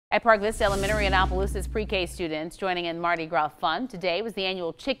At Park Vista Elementary in Opelousas, pre-K students joining in Mardi Gras fun. Today was the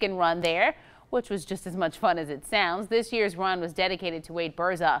annual chicken run there, which was just as much fun as it sounds. This year's run was dedicated to Wade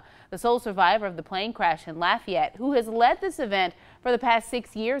Burza, the sole survivor of the plane crash in Lafayette, who has led this event for the past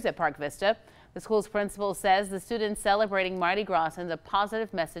 6 years at Park Vista. The school's principal says the students celebrating Mardi Gras sends a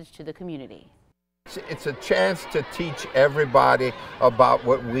positive message to the community. It's a chance to teach everybody about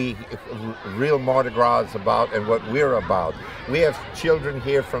what real Mardi Gras is about and what we're about. We have children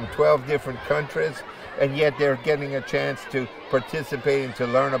here from 12 different countries, and yet they're getting a chance to participate and to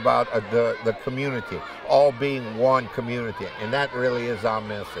learn about the community, all being one community, and that really is our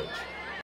message.